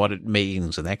it and what it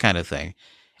means and that kind of thing.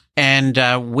 And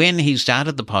when he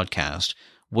started the podcast,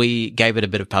 we gave it a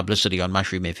bit of publicity on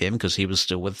Mushroom FM because he was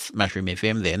still with Mushroom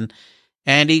FM then.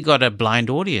 And he got a blind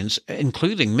audience,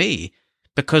 including me,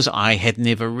 because I had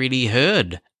never really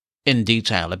heard in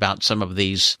detail about some of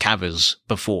these covers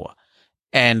before,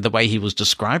 and the way he was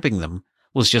describing them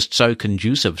was just so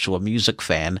conducive to a music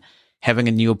fan having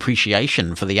a new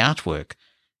appreciation for the artwork.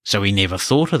 So he never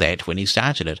thought of that when he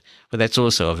started it, but that's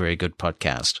also a very good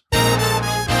podcast.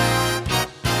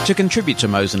 To contribute to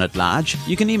Mosen at Large,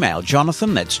 you can email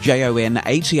Jonathan, that's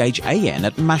JONATHAN,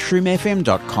 at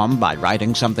mushroomfm.com by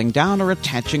writing something down or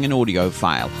attaching an audio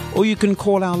file. Or you can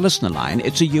call our listener line.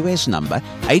 It's a US number,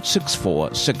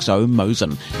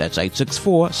 864-60-MOSEN. That's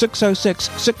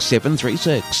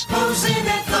 864-606-6736. Mosen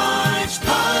FM.